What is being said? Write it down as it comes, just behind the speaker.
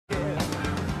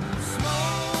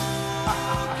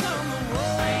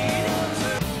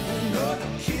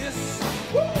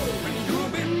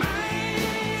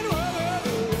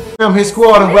I'm his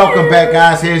squad and welcome back,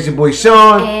 guys. Here's your boy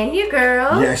Sean. And your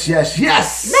girl.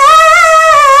 Yes.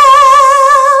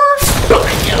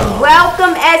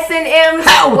 Welcome S&M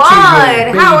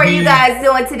squad. How are you guys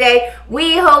doing today?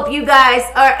 We hope you guys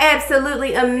are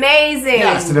absolutely amazing.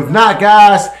 Yes, and if not,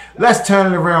 guys, let's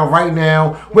turn it around right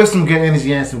now with some good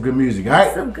energy and some good music, all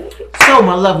right? Some good. So,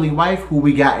 my lovely wife, who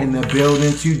we got in the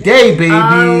building today, baby?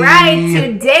 All right,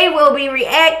 today we'll be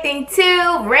reacting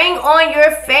to Ring on Your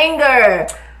Finger.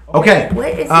 Okay. What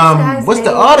is this guy's what's name?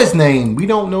 the artist name? We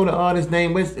don't know the artist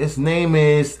name. His name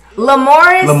is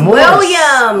Lamorris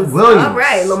Williams. Williams. All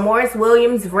right, Lamorris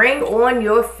Williams, Ring on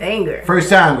Your Finger. First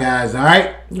time, guys, all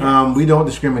right? Yes. We don't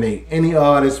discriminate. Any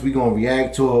artist, we going to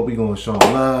react to it. We going to show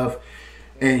them love.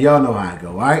 And y'all know how it go,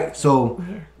 all right? So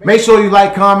make sure you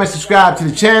like, comment, subscribe to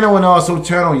the channel, and also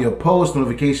turn on your post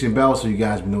notification bell so you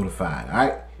guys be notified, all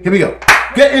right? Here we go.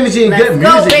 Good energy and good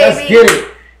music. Baby. Let's get it.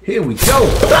 Here we go.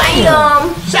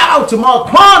 Bam. Shout out to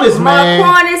Marquanis, man.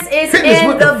 Marquanis is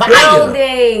in the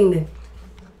building.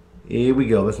 Here we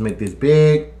go. Let's make this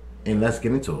big and let's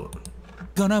get into it.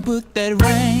 Gonna put that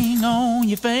ring on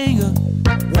your finger,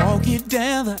 walk it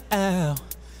down the aisle,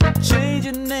 change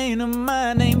your name to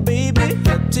my name, baby.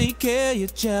 Help take care of your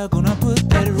child. Gonna put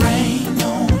that ring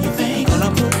on your finger.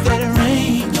 Gonna put that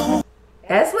ring on.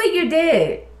 That's what you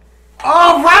did.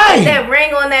 All right. Put that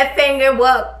ring on that finger.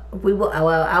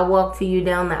 I walked to you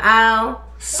down the aisle.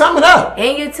 Sum it up.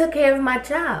 And you took care of my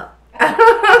child.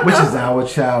 Which is our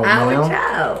child now. Our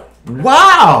child.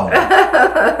 Wow.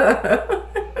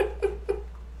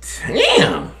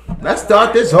 Damn. Let's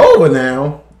start this over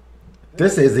now.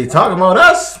 This is he talking about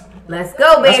us. Let's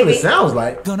go, baby. That's what it sounds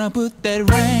like. Gonna put that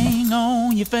ring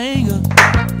on your finger,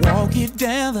 walk it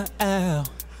down the aisle,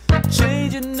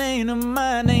 change your name to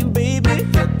my name, baby.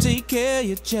 Help take care of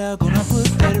your child. Gonna put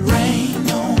that ring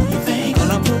on your finger.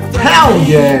 Gonna put that Hell ring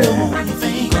yeah. on your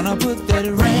finger. Gonna put that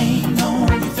ring on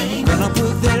your finger. Gonna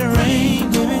put that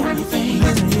ring on your finger.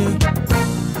 Listen here,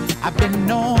 I've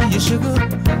been on your sugar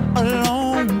a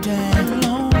long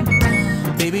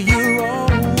time, baby. You're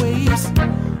always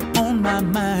on my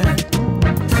mind.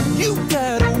 You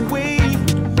got a way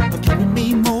of keeping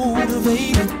me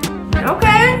motivated.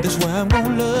 Okay. That's why I'm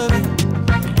gonna love you.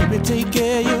 Let me take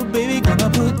care of you, baby. Gonna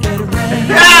put that ring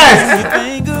Yes! on your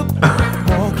finger,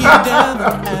 walk it down the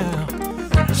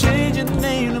aisle, change your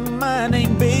name to my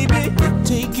name, baby.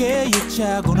 Take care of your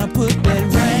child. Gonna put that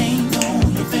ring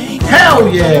on your finger. Hell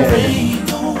yeah. Ring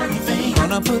on your finger.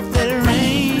 Gonna put that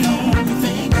ring on your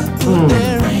finger. Put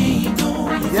that ring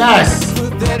on your Yes. finger.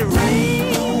 Put that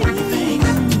ring on your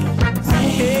finger.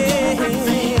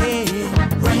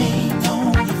 Ring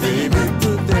on your finger.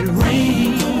 Put that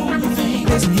ring on your finger.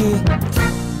 Listen here,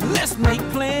 let's make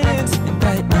plans.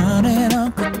 Invite Aunt and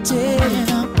Uncle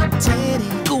Teddy.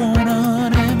 Go on a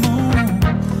honeymoon,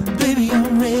 baby.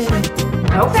 I'm ready.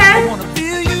 I Okay. wanna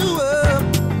fill you up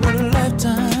with a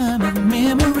lifetime of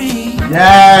memories.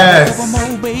 Yes. Couple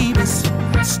more babies,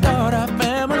 start our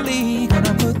family.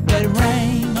 Gonna put that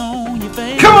ring on your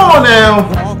finger. Come on now.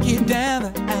 Walk you down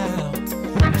the aisle,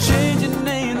 change your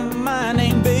name to my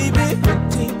name, baby.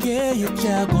 Take care of your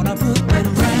child. Gonna put that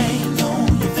ring on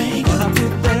your finger. Gonna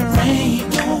put that ring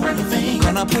on your finger.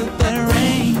 Gonna put that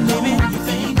ring, baby.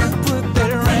 Put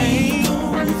that ring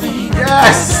on your finger.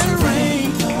 Yes. Put that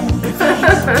ring on your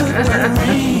finger. Put that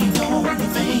ring on your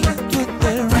finger. Put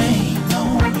that ring on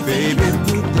your baby.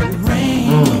 Put that ring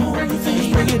on your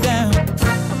finger. Break it down.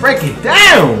 Break it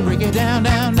down. Break it down,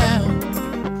 down, down.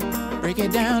 Break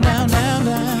it down, down, down,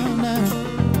 down,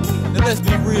 down. Now let's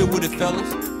be real with it,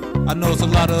 fellas. I know it's a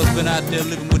lot of us been out there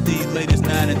living with these ladies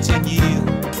 9 and 10 years.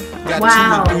 Got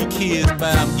Wow. 2 and 3 kids,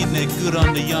 but I'm getting that good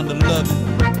under yonder loving.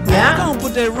 Yeah. Gonna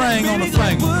put that ring on the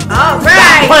finger. All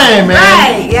right. playing, man.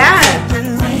 Right. Yeah. Put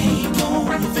that ring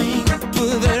on your finger.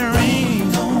 Put that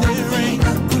ring on that ring.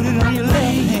 Put it on your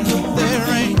leg. Put that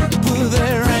ring. Put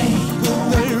that ring. Put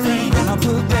that ring. And I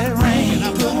put that ring.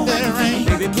 I put that ring.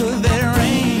 Baby, put that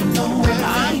ring.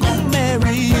 I'm gonna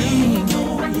marry you.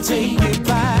 Take it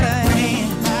by the hand.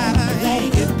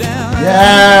 Walk it down.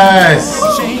 Yes.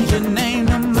 Change your name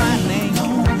to my name.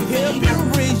 Help you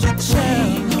raise your child.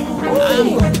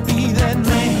 I'm gonna be that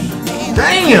man.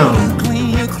 Damn. Clean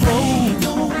your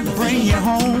clothes, bring you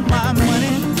home my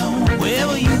money.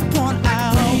 Wherever you want,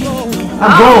 I'll go.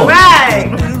 I'm All going. right.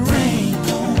 The ring,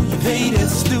 pay that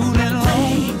student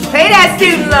loan. Pay that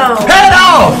student loan. Pay it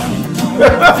off.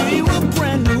 Give you a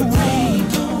brand new ring.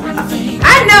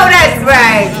 I know that's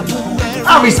right.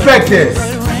 I respect this.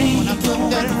 When I put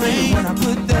that ring, when I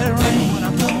put that ring, when I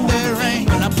put that ring,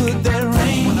 when I put that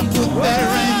ring, when I put that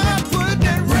ring, put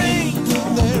that ring,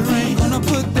 put that ring, gonna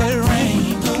put that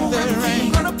ring, put that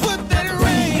ring, gonna put that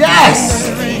ring. Yes.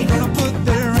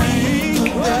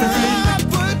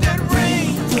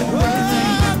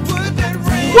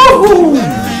 Ooh.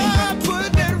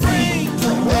 Put that ring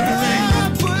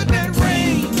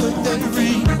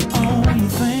on your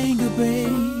finger,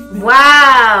 baby.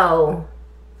 Wow.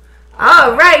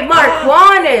 All right,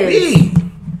 Marquanez. Hey.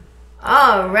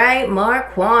 All right,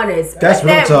 Marquanez. That's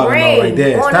what I'm talking about right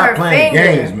there. Stop playing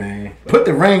games, man. Put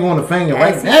the ring on the finger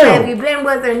right now. Have you been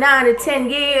with her 9 to 10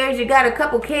 years? You got a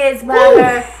couple kids by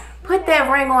her. Put that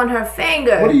ring on her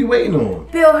finger. What are you waiting on?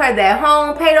 Build her that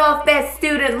home. Paid off that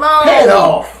student loan. Pay it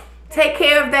off. Take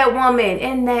care of that woman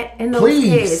and those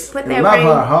kids. Put that love ring.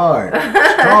 her hard,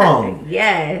 strong.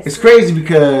 Yes. It's crazy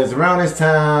because around this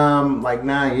time, like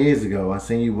 9 years ago, I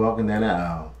seen you walking down the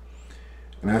aisle,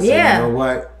 and I said, you know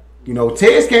what? You know,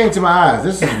 tears came to my eyes.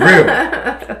 This is real.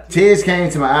 Tears came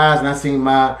to my eyes, and I seen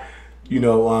my,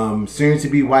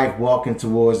 soon-to-be wife walking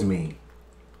towards me,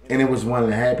 and it was one of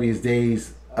the happiest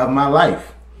days of my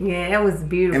life. Yeah, that was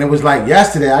beautiful. And it was like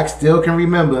yesterday. I still can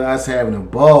remember us having a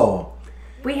ball.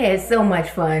 We had so much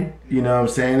fun. You know what I'm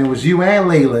saying? It was you and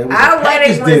Layla. It was Our a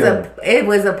package wedding deal. it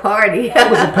was a party. It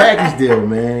was a package deal,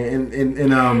 man.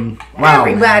 And wow,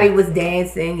 everybody man. was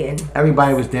dancing and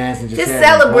everybody was dancing, just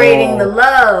celebrating the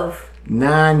love.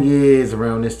 9 years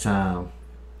around this time.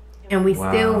 And we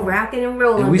still rocking and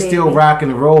rolling. And we baby. still rocking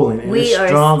and rolling. And we are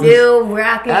still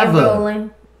rocking and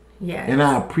rolling. Yeah. And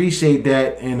I appreciate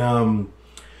that. And I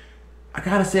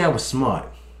gotta say I was smart.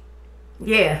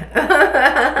 Yeah.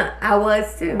 I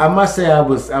was too. I must say I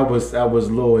was a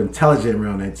little intelligent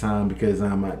around that time because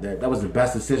that was the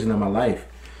best decision of my life.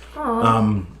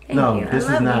 Oh, this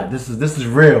is not this is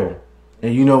real.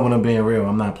 And you know when I'm being real,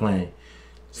 I'm not playing.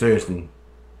 Seriously.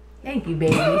 Thank you,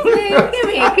 baby. Give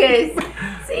me a kiss.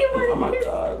 See what? Oh my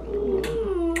god.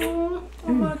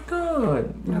 Oh my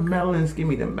god. The melons, give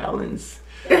me the melons.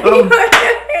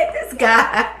 This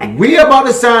guy. We about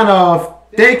to sign off.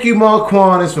 Thank you,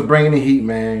 Marquanez, for bringing the heat,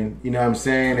 man. You know what I'm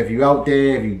saying? If you out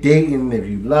there, if you dating, if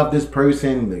you love this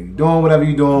person, if you doing whatever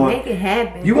you doing, make it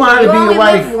happen. You want her to be your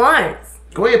wife. Live once.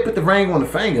 Go ahead, put the ring on the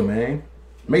finger, man.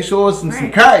 Make sure it's some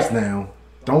cards now.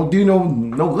 Don't do no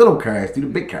little cards. Do the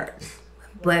big cards.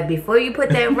 But before you put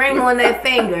that ring on that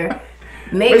finger,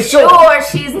 make sure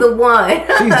she's the one.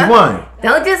 She's the one.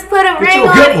 Don't just put a ring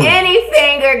on any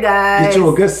finger, guys. Get you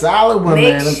a good solid one,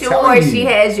 man. Make sure she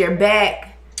has your back.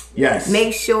 Yes.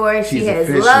 Make sure she has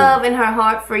love in her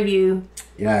heart for you.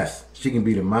 Yes. She can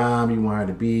be the mom you want her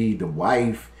to be, the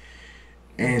wife.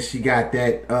 And she got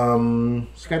that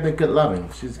good loving.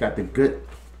 She's got the good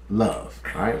love.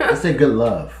 All right? Let's say good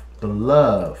love. The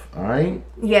love. All right?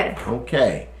 Yes.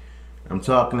 Okay. I'm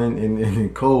talking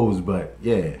in codes, but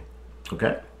yeah.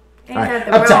 Okay? Ain't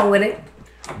nothing wrong with it.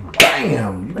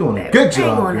 Bam! You're doing a good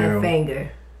job, on girl. That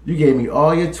finger. You gave me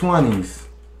all your 20s.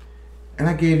 And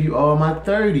I gave you all my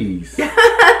 30s.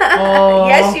 Oh,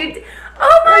 yes, you did.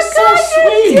 Oh my that's God, so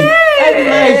sweet. you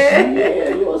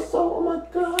did. You were so, oh my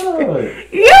God.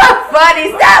 You're funny.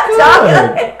 Stop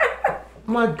talking.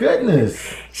 My goodness.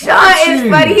 Sean is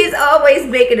funny. He's always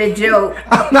making a joke.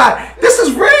 I'm not. This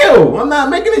is real. I'm not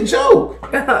making a joke.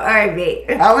 All right, babe.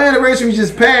 Our anniversary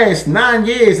just passed 9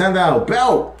 years under our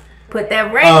belt. Put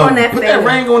that ring on that finger. Put that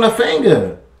ring on the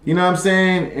finger. You know what I'm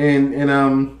saying? And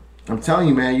I'm telling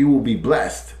you, man, you will be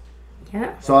blessed. Yeah.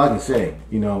 That's all I can say,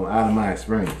 out of my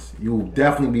experience. You will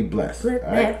definitely be blessed. Put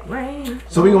that ring.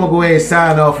 So we're going to go ahead and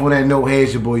sign off on that note.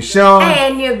 Here's your boy, Sean.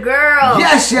 And your girl.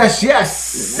 Yes, yes,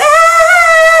 yes. Bam.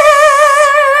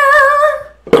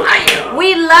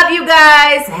 We love you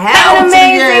guys. Have an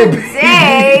amazing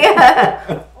day.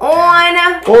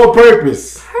 On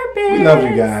purpose. Purpose. We love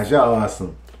you guys. Y'all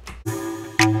awesome.